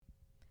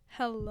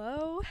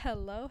Hello,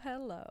 hello,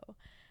 hello.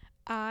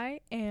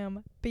 I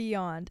am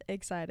beyond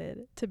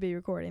excited to be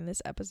recording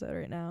this episode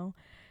right now.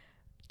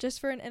 Just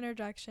for an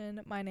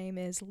introduction, my name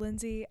is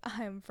Lindsay.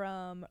 I'm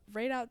from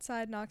right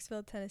outside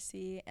Knoxville,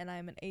 Tennessee, and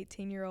I'm an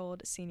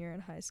 18-year-old senior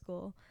in high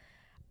school.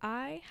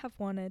 I have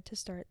wanted to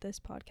start this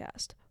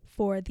podcast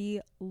for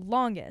the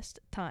longest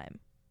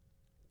time.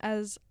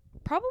 As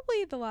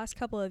probably the last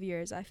couple of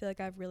years, I feel like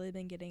I've really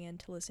been getting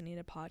into listening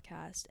to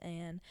podcasts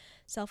and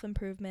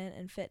self-improvement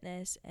and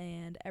fitness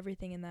and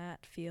everything in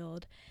that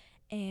field.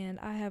 And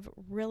I have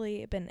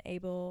really been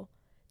able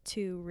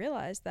to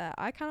realize that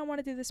I kind of want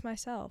to do this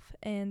myself.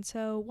 And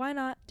so why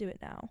not do it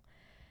now?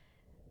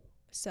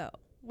 So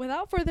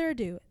without further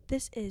ado,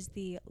 this is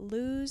the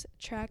Lose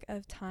Track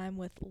of Time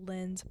with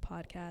Lynn's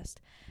podcast.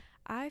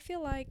 I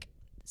feel like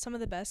some of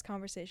the best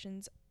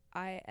conversations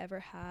I ever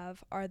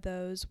have are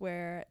those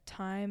where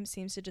time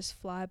seems to just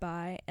fly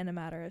by in a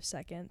matter of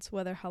seconds,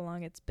 whether how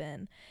long it's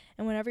been.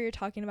 And whenever you're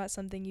talking about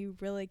something you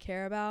really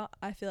care about,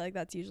 I feel like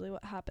that's usually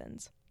what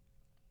happens.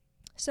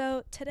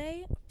 So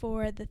today,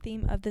 for the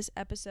theme of this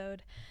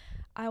episode,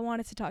 I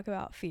wanted to talk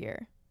about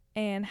fear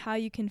and how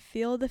you can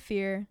feel the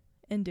fear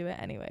and do it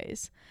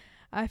anyways.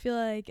 I feel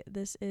like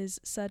this is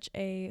such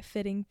a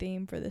fitting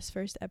theme for this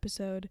first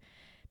episode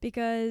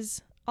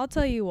because I'll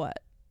tell you what,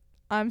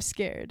 I'm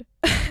scared.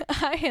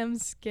 I am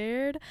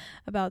scared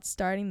about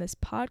starting this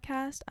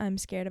podcast. I'm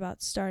scared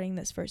about starting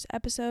this first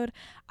episode.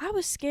 I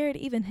was scared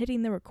even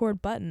hitting the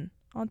record button,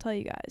 I'll tell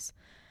you guys.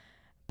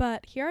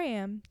 But here I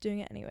am doing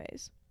it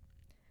anyways.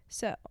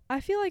 So, I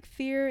feel like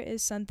fear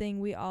is something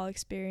we all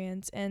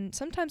experience and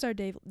sometimes our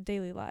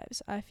daily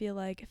lives. I feel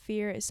like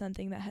fear is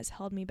something that has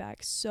held me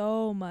back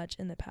so much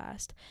in the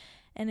past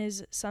and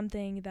is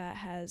something that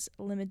has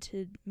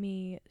limited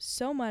me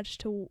so much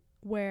to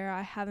where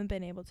I haven't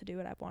been able to do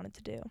what I've wanted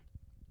to do.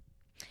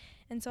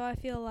 And so I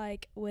feel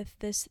like with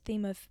this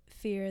theme of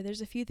fear, there's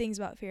a few things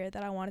about fear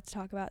that I wanted to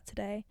talk about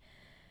today.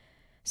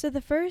 So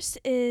the first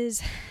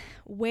is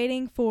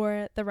waiting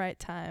for the right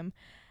time.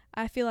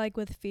 I feel like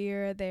with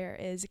fear, there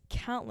is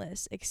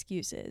countless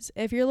excuses.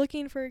 If you're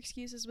looking for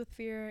excuses with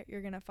fear,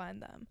 you're going to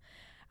find them.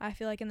 I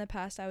feel like in the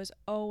past, I was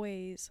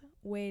always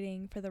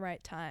waiting for the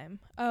right time.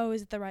 Oh,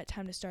 is it the right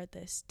time to start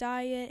this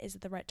diet? Is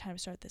it the right time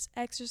to start this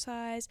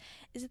exercise?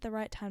 Is it the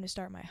right time to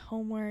start my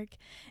homework?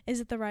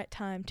 Is it the right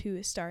time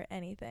to start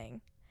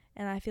anything?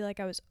 And I feel like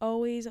I was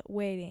always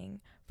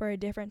waiting for a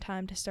different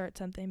time to start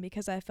something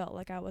because I felt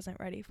like I wasn't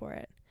ready for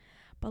it.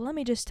 But let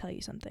me just tell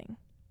you something.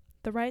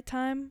 The right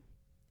time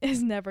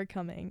is never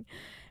coming.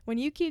 When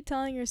you keep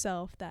telling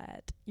yourself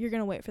that you're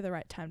going to wait for the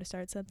right time to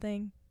start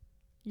something,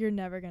 you're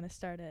never going to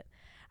start it.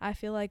 I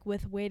feel like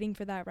with waiting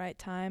for that right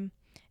time,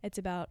 it's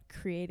about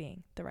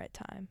creating the right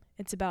time.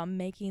 It's about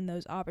making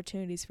those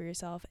opportunities for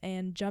yourself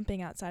and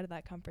jumping outside of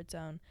that comfort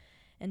zone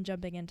and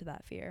jumping into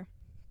that fear.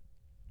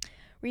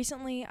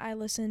 Recently, I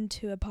listened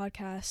to a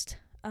podcast,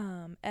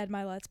 Ed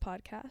Milet's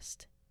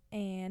podcast,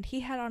 and he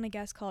had on a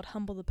guest called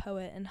Humble the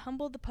Poet, and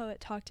Humble the Poet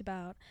talked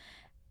about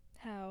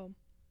how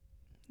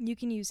you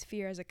can use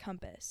fear as a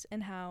compass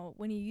and how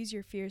when you use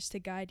your fears to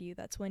guide you,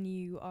 that's when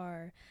you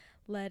are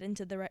led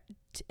into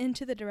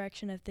the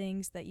direction of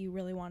things that you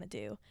really want to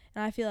do.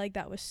 And I feel like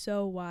that was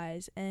so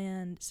wise.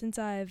 And since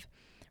I've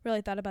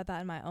really thought about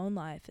that in my own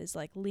life, is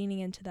like leaning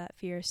into that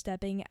fear,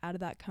 stepping out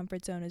of that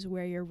comfort zone is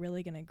where you're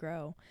really going to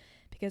grow.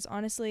 Because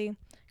honestly,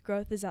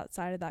 growth is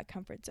outside of that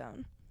comfort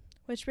zone.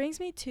 Which brings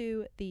me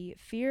to the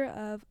fear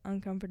of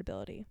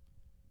uncomfortability.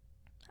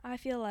 I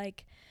feel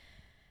like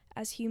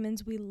as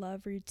humans, we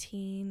love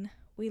routine,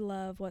 we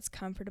love what's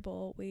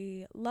comfortable,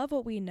 we love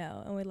what we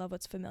know, and we love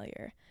what's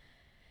familiar.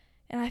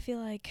 And I feel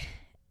like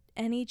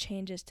any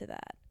changes to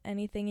that,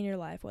 anything in your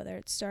life, whether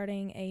it's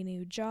starting a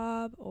new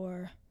job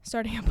or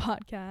starting a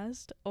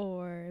podcast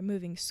or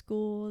moving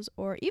schools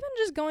or even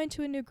just going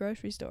to a new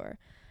grocery store,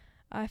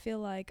 I feel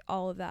like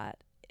all of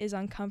that is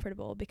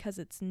uncomfortable because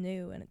it's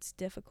new and it's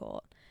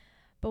difficult.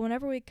 But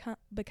whenever we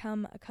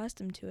become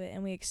accustomed to it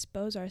and we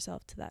expose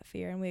ourselves to that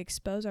fear and we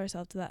expose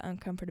ourselves to that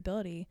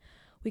uncomfortability,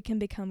 we can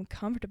become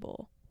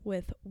comfortable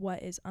with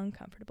what is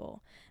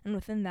uncomfortable. And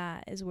within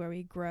that is where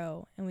we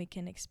grow and we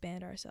can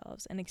expand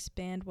ourselves and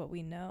expand what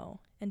we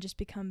know and just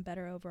become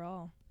better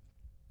overall.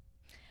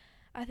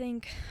 I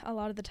think a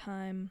lot of the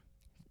time,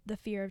 the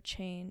fear of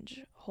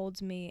change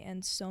holds me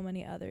and so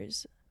many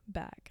others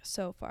back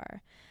so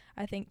far.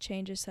 I think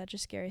change is such a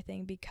scary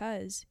thing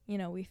because,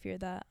 we fear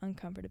that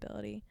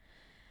uncomfortability.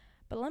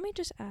 But let me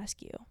just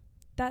ask you,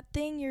 that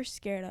thing you're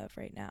scared of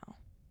right now,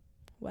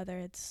 whether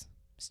it's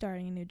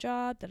starting a new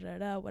job,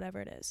 whatever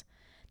it is,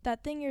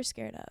 that thing you're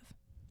scared of,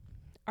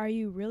 are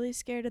you really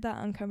scared of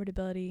that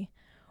uncomfortability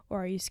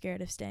or are you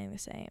scared of staying the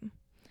same?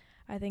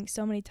 I think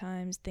so many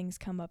times things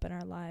come up in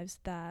our lives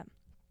that,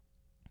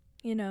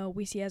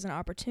 we see as an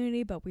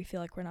opportunity, but we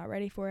feel like we're not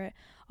ready for it.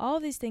 All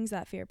of these things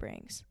that fear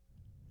brings.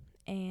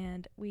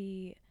 And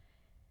we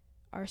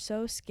are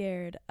so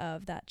scared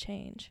of that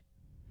change.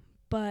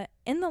 But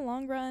in the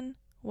long run,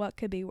 what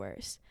could be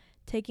worse?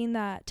 Taking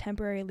that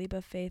temporary leap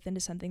of faith into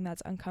something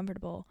that's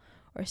uncomfortable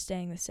or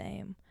staying the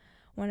same?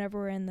 whenever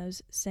we're in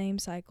those same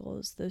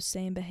cycles, those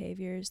same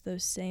behaviors,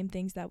 those same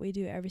things that we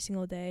do every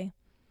single day,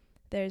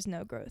 there's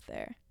no growth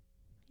there.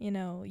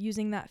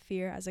 Using that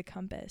fear as a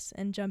compass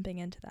and jumping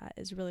into that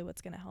is really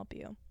what's going to help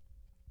you.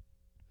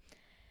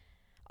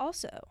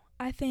 Also,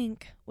 I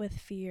think with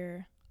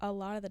fear, a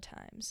lot of the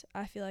times,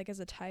 I feel like as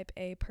a type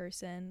A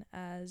person,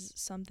 as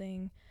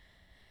somebody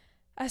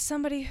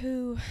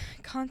who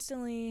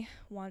constantly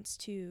wants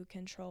to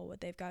control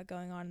what they've got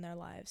going on in their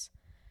lives,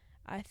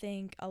 I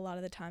think a lot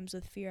of the times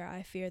with fear,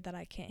 I fear that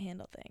I can't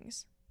handle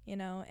things,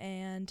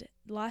 and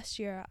last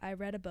year I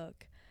read a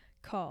book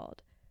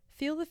called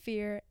Feel the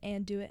Fear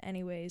and Do It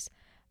Anyways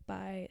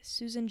by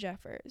Susan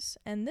Jeffers,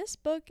 and this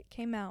book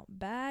came out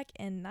back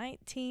in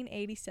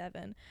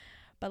 1987,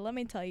 but let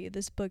me tell you,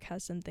 this book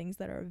has some things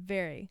that are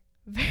very,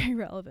 very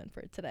relevant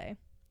for today.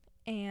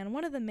 And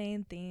one of the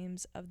main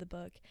themes of the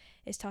book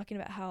is talking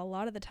about how a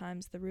lot of the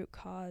times the root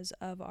cause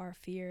of our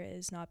fear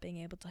is not being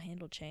able to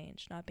handle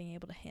change, not being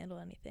able to handle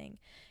anything.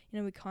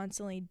 We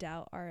constantly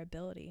doubt our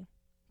ability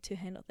to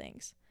handle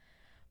things.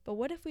 But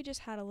what if we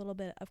just had a little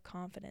bit of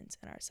confidence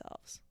in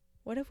ourselves?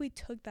 What if we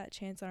took that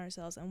chance on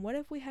ourselves? And what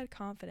if we had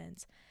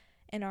confidence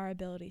in our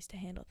abilities to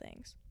handle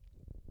things?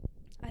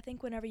 I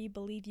think whenever you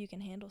believe you can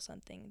handle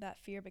something, that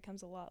fear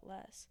becomes a lot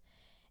less.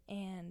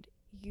 And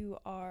you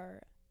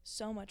are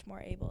so much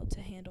more able to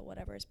handle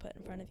whatever is put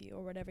in front of you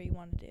or whatever you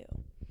want to do.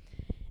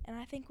 And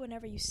I think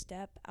whenever you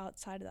step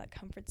outside of that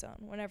comfort zone,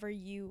 whenever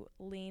you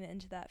lean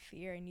into that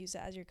fear and use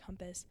it as your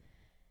compass,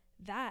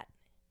 that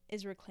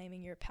is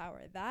reclaiming your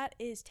power. That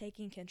is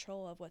taking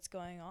control of what's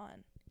going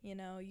on.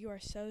 You are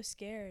so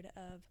scared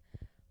of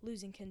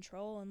losing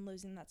control and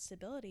losing that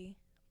stability,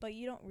 but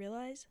you don't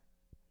realize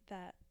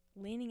that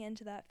leaning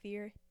into that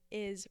fear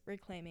is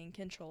reclaiming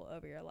control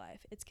over your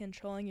life. It's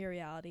controlling your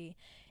reality.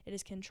 It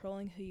is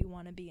controlling who you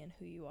want to be and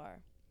who you are.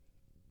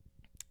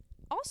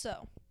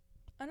 Also,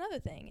 another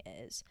thing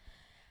is,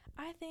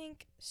 I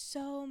think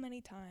so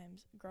many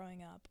times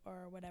growing up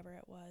or whatever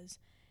it was,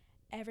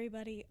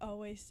 everybody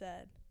always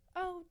said,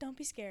 oh, don't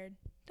be scared.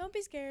 Don't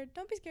be scared.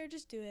 Don't be scared.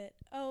 Just do it.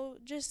 Oh,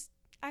 just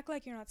act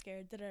like you're not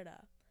scared. Da-da-da.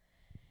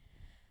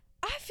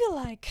 I feel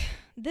like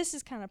this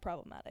is kind of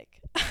problematic.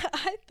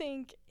 I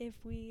think if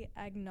we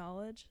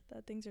acknowledge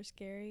that things are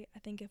scary, I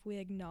think if we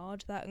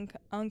acknowledge that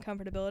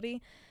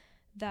uncomfortability,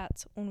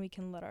 that's when we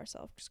can let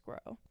ourselves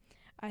grow.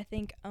 I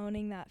think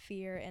owning that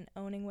fear and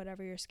owning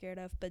whatever you're scared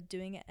of, but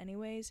doing it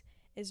anyways,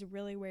 is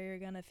really where you're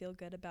going to feel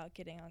good about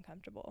getting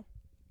uncomfortable.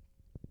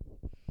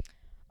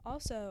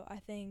 Also, I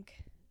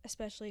think,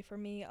 especially for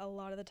me, a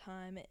lot of the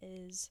time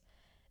is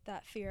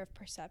that fear of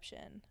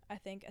perception. I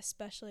think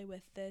especially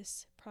with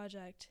this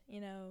project,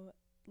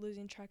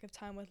 losing track of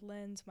time with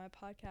Lynn's, my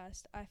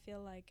podcast, I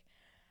feel like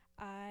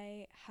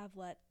I have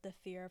let the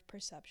fear of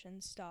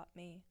perception stop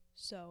me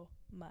so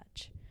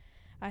much.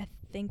 I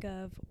think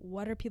of,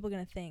 what are people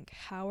going to think?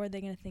 How are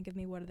they going to think of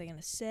me? What are they going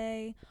to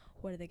say?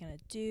 What are they going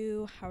to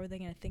do? How are they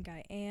going to think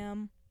I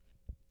am?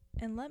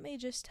 And let me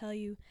just tell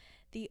you,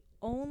 the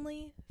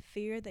only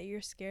fear that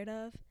you're scared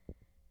of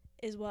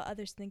is what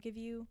others think of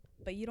you,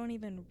 but you don't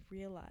even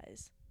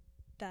realize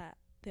that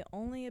the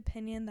only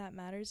opinion that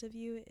matters of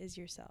you is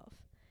yourself.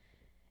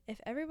 If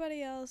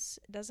everybody else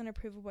doesn't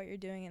approve of what you're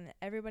doing and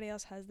everybody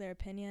else has their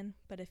opinion,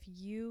 but if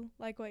you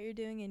like what you're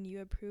doing and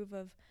you approve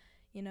of,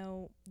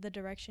 the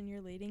direction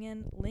you're leading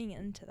in, lean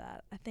into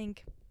that. I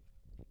think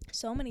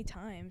so many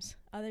times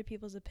other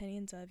people's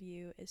opinions of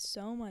you is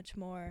so much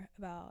more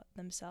about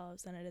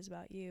themselves than it is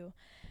about you.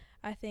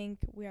 I think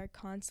we are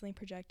constantly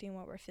projecting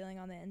what we're feeling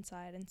on the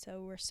inside, and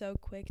so we're so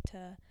quick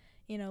to,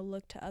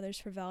 look to others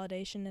for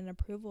validation and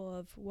approval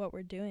of what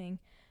we're doing,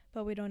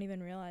 but we don't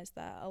even realize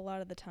that a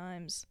lot of the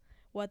times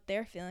what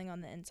they're feeling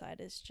on the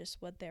inside is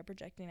just what they're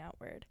projecting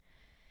outward.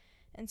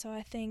 And so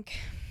I think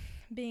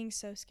being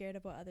so scared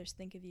of what others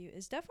think of you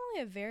is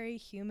definitely a very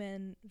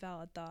human,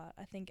 valid thought.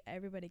 I think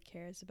everybody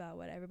cares about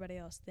what everybody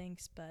else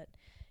thinks, but,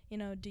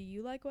 do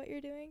you like what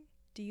you're doing?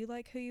 Do you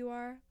like who you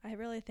are? I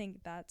really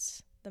think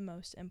that's the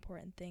most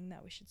important thing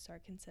that we should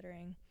start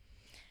considering.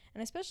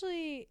 And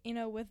especially,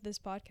 with this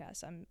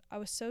podcast, I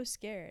was so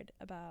scared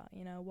about,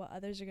 what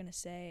others are going to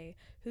say,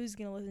 who's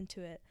going to listen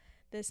to it,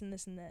 this and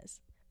this and this.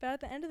 But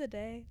at the end of the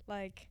day,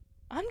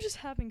 I'm just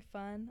having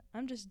fun.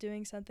 I'm just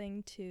doing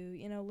something to,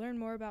 learn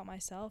more about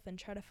myself and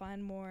try to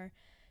find more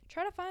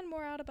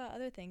out about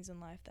other things in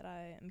life that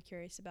I am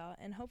curious about,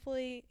 and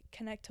hopefully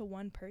connect to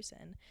one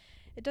person.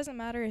 It doesn't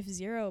matter if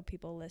 0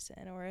 people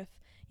listen or if,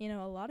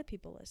 a lot of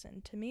people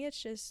listen. To me,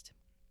 it's just,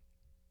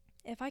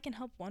 if I can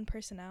help one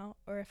person out,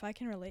 or if I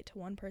can relate to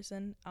one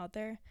person out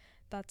there,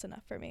 that's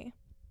enough for me.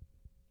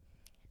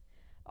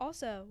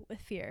 Also,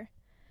 with fear,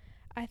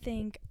 I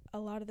think a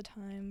lot of the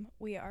time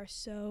we are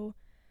so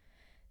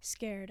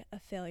scared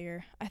of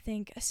failure. I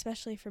think,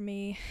 especially for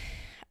me,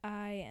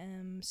 I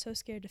am so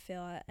scared to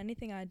fail at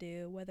anything I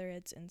do, whether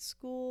it's in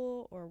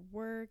school or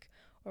work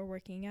or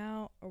working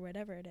out or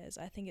whatever it is.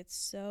 I think it's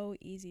so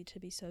easy to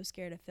be so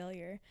scared of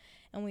failure.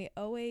 And we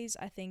always,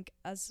 I think,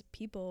 as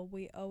people,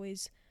 we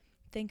always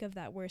think of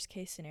that worst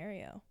case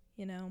scenario,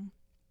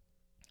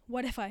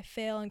 what if I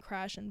fail and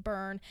crash and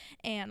burn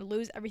and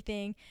lose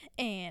everything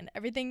and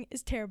everything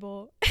is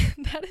terrible?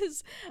 That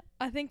is,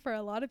 I think for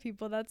a lot of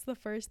people, that's the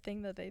first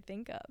thing that they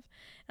think of.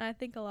 And I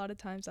think a lot of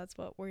times that's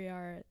what we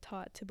are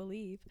taught to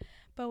believe.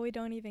 But we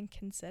don't even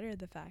consider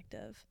the fact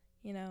of,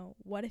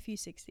 what if you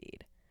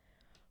succeed?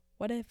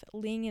 What if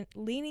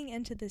leaning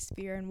into this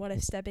fear, and what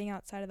if stepping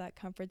outside of that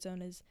comfort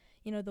zone is,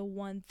 the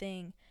one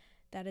thing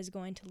that is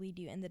going to lead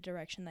you in the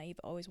direction that you've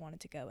always wanted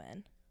to go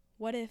in?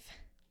 What if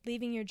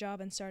leaving your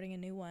job and starting a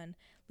new one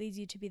leads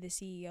you to be the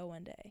CEO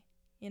one day?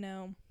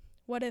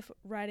 What if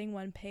writing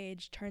one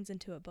page turns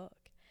into a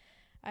book?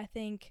 I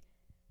think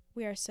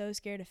we are so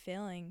scared of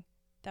failing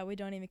that we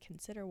don't even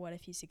consider what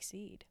if you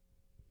succeed.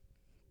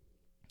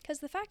 Because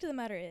the fact of the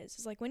matter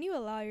is like when you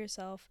allow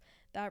yourself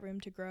that room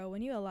to grow,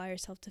 when you allow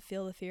yourself to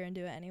feel the fear and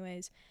do it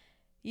anyways,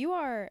 you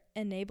are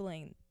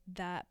enabling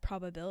that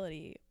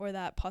probability or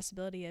that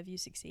possibility of you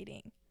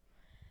succeeding.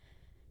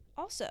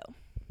 Also,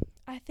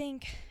 I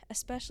think,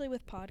 especially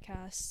with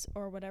podcasts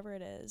or whatever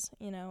it is,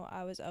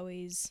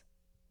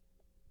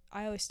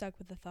 I always stuck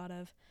with the thought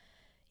of,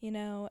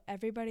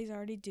 everybody's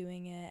already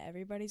doing it.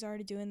 Everybody's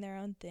already doing their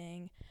own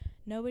thing.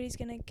 Nobody's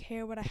going to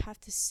care what I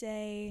have to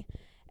say.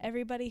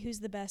 Everybody who's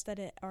the best at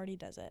it already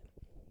does it.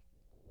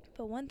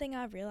 But one thing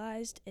I've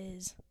realized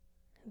is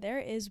there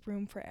is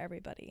room for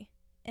everybody.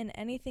 In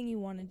anything you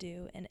want to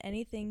do, in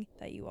anything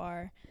that you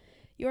are,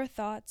 your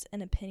thoughts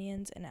and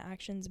opinions and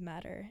actions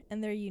matter,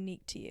 and they're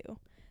unique to you.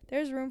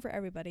 There's room for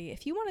everybody.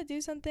 If you want to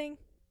do something,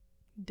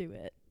 do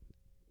it.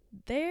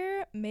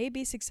 There may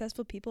be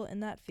successful people in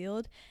that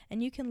field,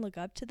 and you can look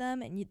up to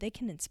them, and they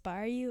can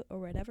inspire you or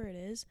whatever it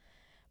is,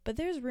 but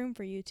there's room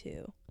for you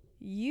too.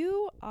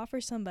 You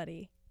offer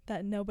somebody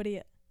that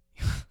nobody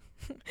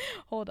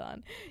hold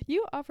on.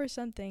 You offer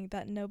something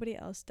that nobody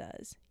else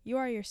does. You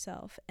are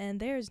yourself, and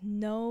there's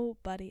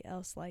nobody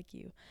else like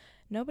you.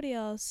 Nobody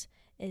else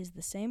is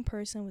the same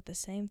person with the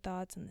same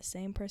thoughts and the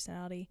same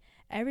personality.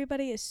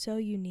 Everybody is so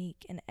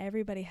unique, and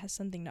everybody has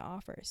something to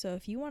offer. So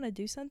if you want to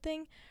do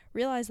something,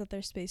 realize that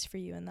there's space for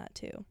you in that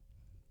too.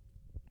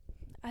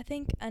 I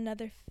think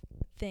another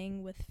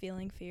thing with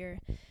feeling fear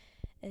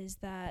is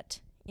that,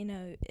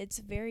 it's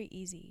very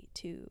easy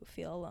to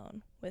feel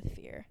alone with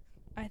fear.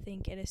 I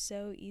think it is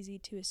so easy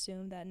to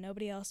assume that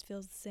nobody else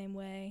feels the same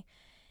way.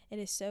 It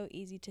is so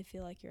easy to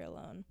feel like you're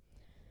alone.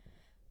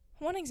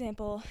 One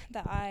example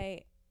that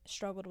I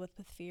struggled with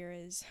fear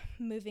is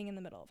moving in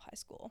the middle of high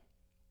school.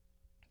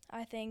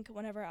 I think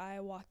whenever I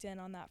walked in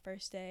on that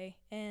first day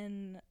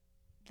and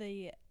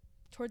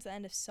towards the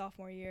end of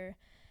sophomore year,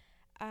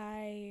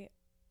 I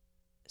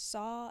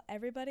saw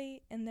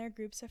everybody in their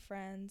groups of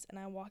friends, and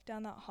I walked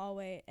down that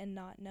hallway and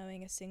not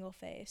knowing a single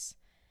face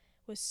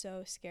was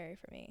so scary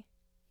for me.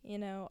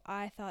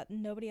 I thought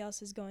nobody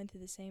else is going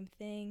through the same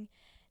thing.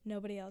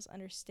 Nobody else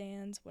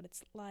understands what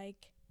it's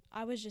like.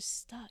 I was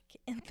just stuck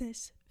in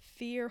this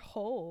fear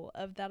hole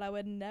of that I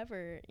would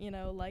never,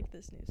 like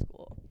this new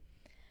school.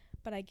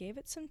 But I gave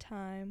it some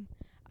time.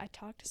 I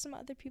talked to some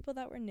other people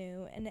that were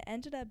new, and it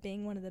ended up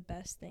being one of the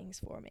best things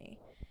for me.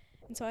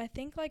 And so I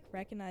think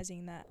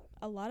recognizing that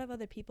a lot of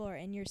other people are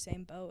in your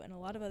same boat and a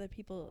lot of other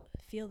people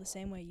feel the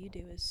same way you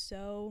do is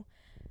so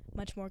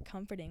much more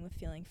comforting with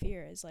feeling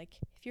fear. Is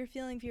if you're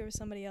feeling fear with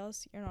somebody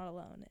else, you're not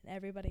alone, and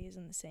everybody is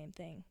in the same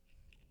thing.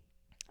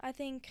 I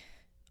think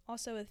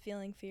also with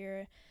feeling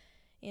fear,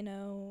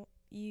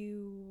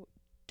 you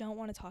don't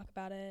want to talk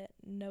about it.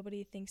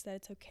 Nobody thinks that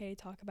it's okay to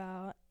talk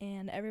about,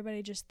 and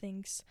everybody just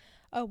thinks,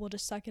 oh, we'll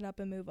just suck it up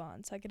and move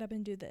on. Suck it up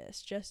and do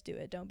this. Just do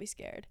it. Don't be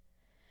scared.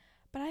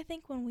 But I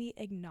think when we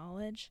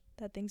acknowledge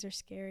that things are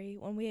scary,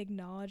 when we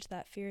acknowledge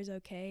that fear is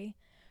okay,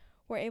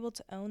 we're able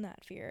to own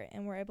that fear,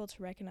 and we're able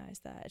to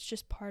recognize that it's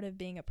just part of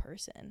being a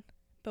person.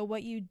 But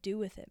what you do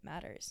with it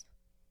matters.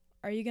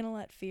 Are you going to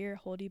let fear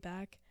hold you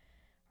back?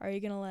 Are you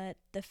going to let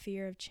the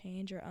fear of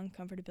change or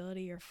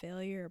uncomfortability or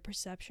failure or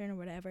perception or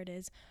whatever it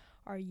is,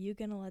 are you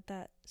going to let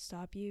that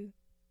stop you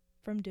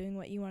from doing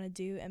what you want to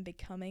do and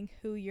becoming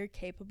who you're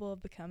capable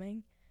of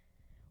becoming?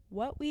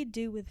 What we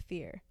do with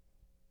fear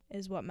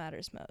is what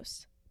matters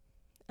most.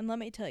 And let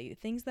me tell you,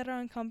 things that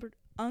are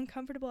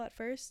uncomfortable at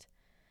first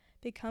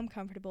become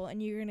comfortable,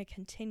 and you're going to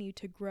continue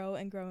to grow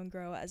and grow and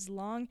grow as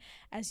long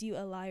as you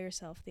allow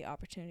yourself the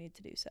opportunity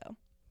to do so.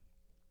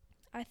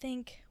 I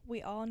think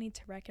we all need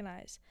to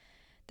recognize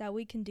that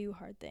we can do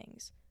hard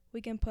things.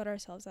 We can put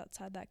ourselves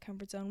outside that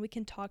comfort zone. We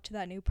can talk to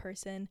that new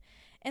person,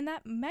 and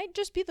that might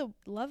just be the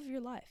love of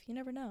your life. You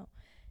never know.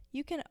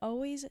 You can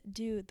always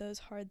do those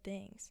hard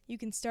things. You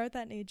can start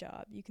that new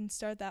job. You can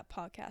start that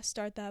podcast,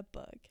 start that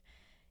book.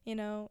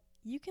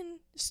 You can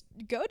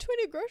go to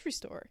a new grocery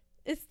store.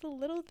 It's the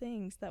little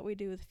things that we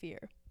do with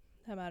fear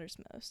that matters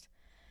most.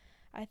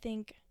 I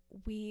think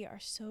we are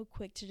so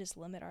quick to just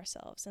limit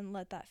ourselves and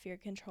let that fear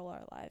control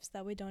our lives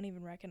that we don't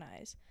even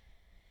recognize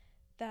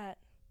that,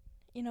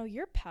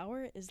 your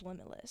power is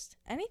limitless.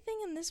 Anything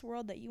in this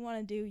world that you want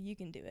to do, you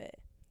can do it.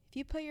 If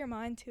you put your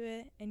mind to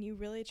it and you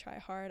really try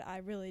hard, I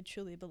really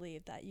truly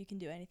believe that you can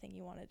do anything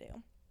you want to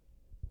do.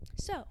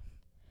 So,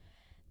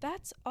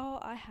 that's all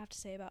I have to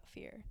say about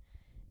fear.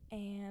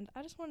 And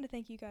I just wanted to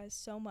thank you guys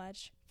so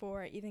much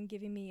for even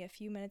giving me a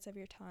few minutes of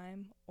your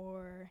time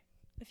or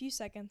a few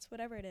seconds,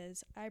 whatever it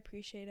is. I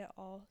appreciate it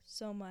all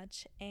so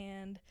much.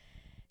 And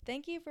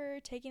thank you for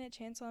taking a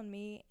chance on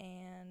me,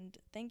 and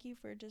thank you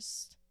for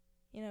just,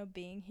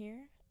 being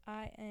here.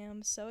 I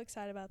am so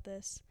excited about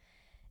this,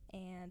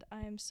 and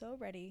I am so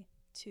ready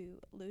to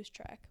lose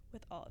track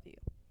with all of you.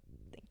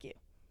 Thank you.